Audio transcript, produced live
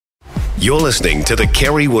You're listening to the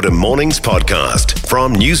Kerre Woodham Mornings podcast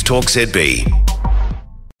from News Talk ZB.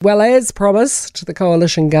 Well, as promised, the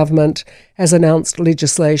coalition government has announced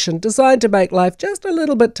legislation designed to make life just a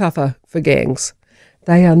little bit tougher for gangs.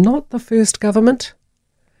 They are not the first government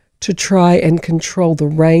to try and control the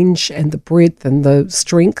range and the breadth and the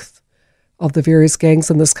strength of the various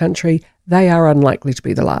gangs in this country. They are unlikely to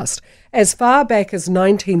be the last. As far back as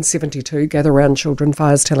 1972, Gather Round Children,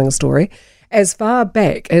 Fire's telling a story, as far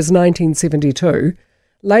back as 1972,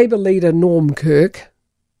 Labour leader Norm Kirk,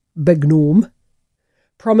 Big Norm,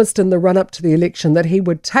 promised in the run-up to the election that he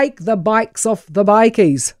would take the bikes off the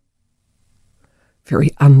bikies.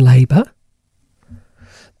 Very un-Labour.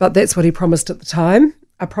 But that's what he promised at the time,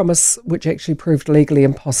 a promise which actually proved legally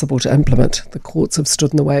impossible to implement. The courts have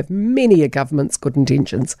stood in the way of many a government's good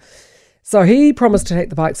intentions. So he promised to take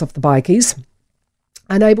the bikes off the bikies.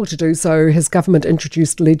 Unable to do so, his government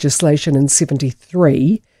introduced legislation in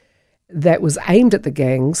 1973 that was aimed at the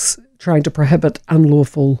gangs, trying to prohibit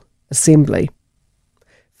unlawful assembly.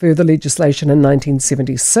 Further legislation in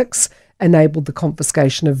 1976 enabled the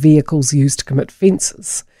confiscation of vehicles used to commit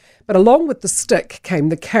offences. But along with the stick came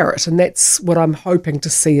the carrot, and that's what I'm hoping to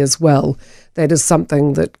see as well. That is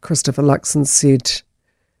something that Christopher Luxon said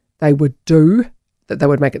they would do, that they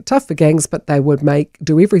would make it tough for gangs, but they would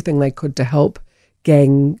do everything they could to help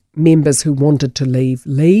gang members who wanted to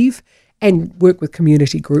leave, and work with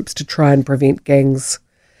community groups to try and prevent gangs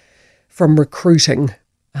from recruiting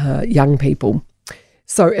young people.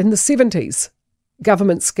 So in the 70s,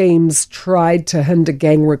 government schemes tried to hinder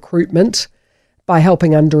gang recruitment by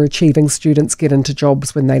helping underachieving students get into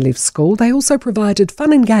jobs when they left school. They also provided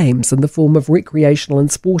fun and games in the form of recreational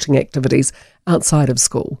and sporting activities outside of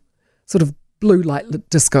school, sort of blue light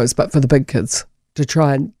discos, but for the big kids, to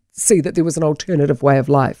try and see that there was an alternative way of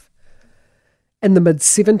life. In the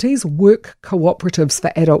mid-70s, work cooperatives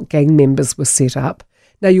for adult gang members were set up.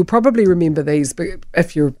 Now, you'll probably remember these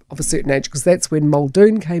if you're of a certain age, because that's when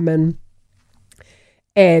Muldoon came in.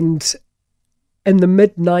 And in the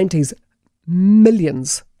mid-90s,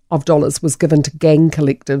 millions of dollars was given to gang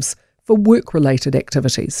collectives for work-related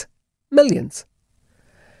activities. Millions.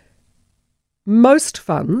 Most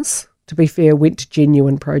funds, to be fair, went to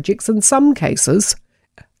genuine projects. In some cases,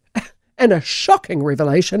 in a shocking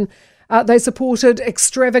revelation, they supported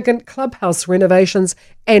extravagant clubhouse renovations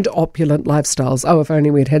and opulent lifestyles. Oh, if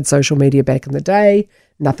only we'd had social media back in the day,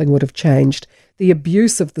 nothing would have changed. The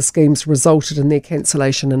abuse of the schemes resulted in their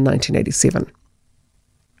cancellation in 1987.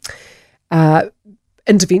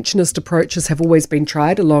 Interventionist approaches have always been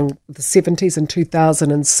tried along the 70s and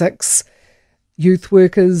 2006. Youth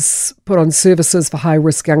workers put on services for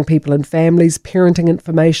high-risk young people and families, parenting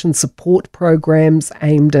information support programs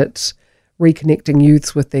aimed at reconnecting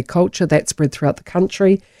youths with their culture. That spread throughout the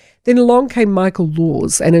country. Then along came Michael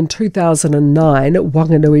Laws, and in 2009,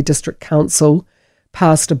 Whanganui District Council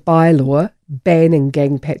passed a bylaw banning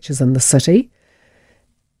gang patches in the city.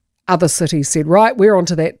 Other cities said, right, we're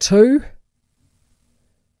onto that too.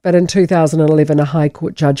 But in 2011, a High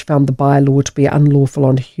Court judge found the bylaw to be unlawful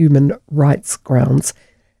on human rights grounds.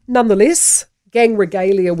 Nonetheless, gang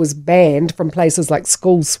regalia was banned from places like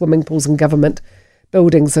schools, swimming pools and government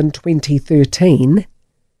buildings in 2013.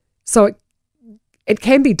 So it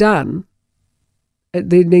can be done.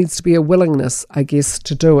 There needs to be a willingness, I guess,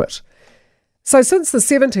 to do it. So since the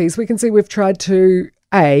 70s, we can see we've tried to,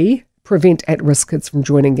 A, prevent at-risk kids from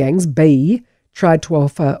joining gangs, B, tried to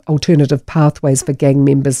offer alternative pathways for gang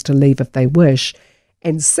members to leave if they wish,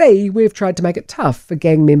 and C, we've tried to make it tough for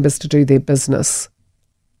gang members to do their business.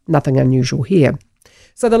 Nothing unusual here.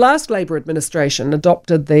 So the last Labour administration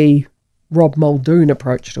adopted the Rob Muldoon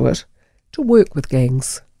approach to it, to work with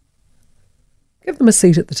gangs. Give them a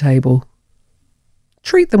seat at the table.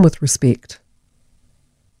 Treat them with respect.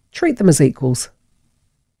 Treat them as equals.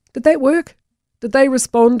 Did that work? Did they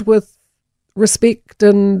respond with respect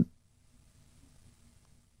and,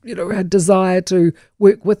 a desire to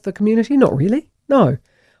work with the community? Not really, no.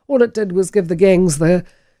 All it did was give the gangs the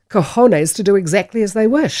cojones to do exactly as they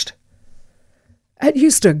wished. It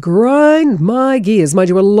used to grind my gears. Mind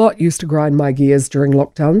you, a lot used to grind my gears during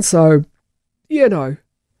lockdown, so,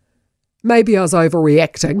 maybe I was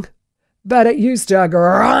overreacting, but it used to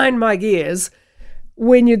grind my gears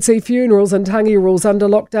when you'd see funerals and tangi rules under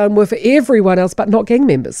lockdown were for everyone else but not gang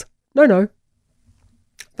members. No.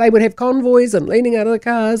 They would have convoys and leaning out of the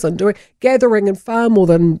cars and gathering in far more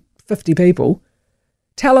than 50 people.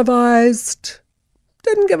 Televised,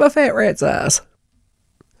 didn't give a fat rat's ass.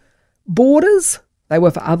 Borders, they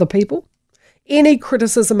were for other people. Any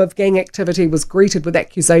criticism of gang activity was greeted with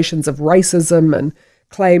accusations of racism and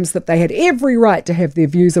claims that they had every right to have their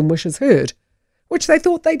views and wishes heard, which they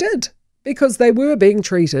thought they did. because they were being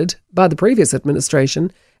treated by the previous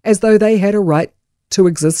administration as though they had a right to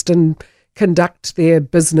exist and conduct their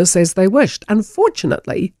business as they wished.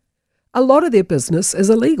 Unfortunately, a lot of their business is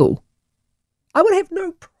illegal. I would have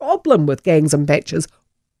no problem with gangs and patches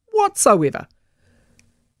whatsoever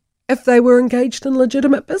if they were engaged in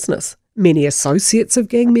legitimate business. Many associates of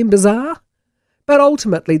gang members are, but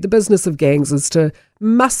ultimately the business of gangs is to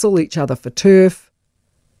muscle each other for turf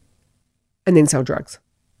and then sell drugs.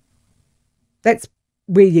 That's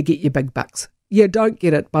where you get your big bucks. You don't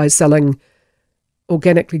get it by selling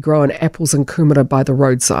organically grown apples and kumara by the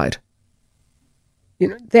roadside.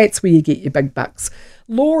 That's where you get your big bucks.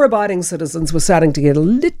 Law-abiding citizens were starting to get a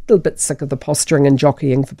little bit sick of the posturing and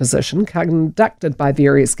jockeying for position conducted by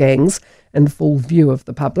various gangs in full view of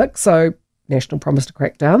the public, so National promised to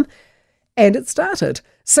crack down. And it started.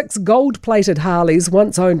 6 gold-plated Harleys,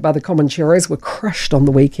 once owned by the Comancheros, were crushed on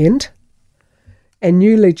the weekend. And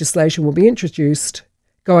new legislation will be introduced,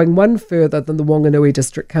 going one further than the Whanganui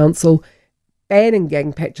District Council, banning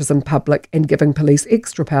gang patches in public and giving police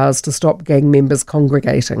extra powers to stop gang members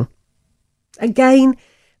congregating. Again,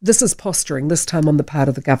 this is posturing, this time on the part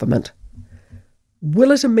of the government.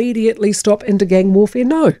 Will it immediately stop inter-gang warfare?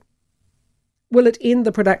 No. Will it end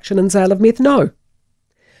the production and sale of meth? No.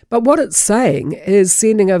 But what it's saying is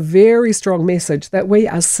sending a very strong message that we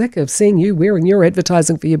are sick of seeing you wearing your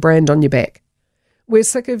advertising for your brand on your back. We're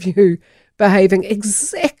sick of you behaving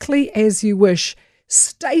exactly as you wish,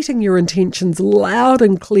 stating your intentions loud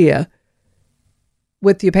and clear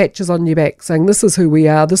with your patches on your back, saying this is who we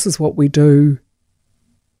are, this is what we do.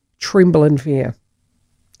 Tremble in fear.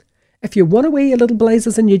 If you want to wear your little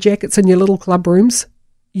blazers and your jackets in your little club rooms,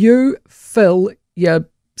 you fill your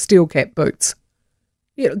steel cap boots.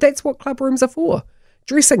 That's what club rooms are for.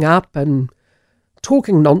 Dressing up and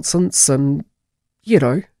talking nonsense and,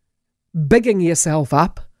 bigging yourself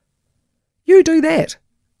up. You do that.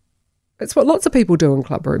 It's what lots of people do in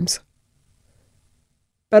club rooms.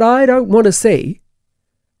 But I don't want to see,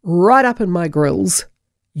 right up in my grills,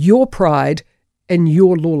 your pride and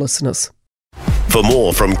your lawlessness. For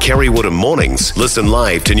more from Kerre Woodham Mornings, listen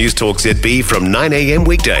live to News Talk ZB from 9 a.m.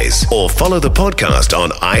 weekdays or follow the podcast on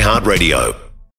iHeartRadio.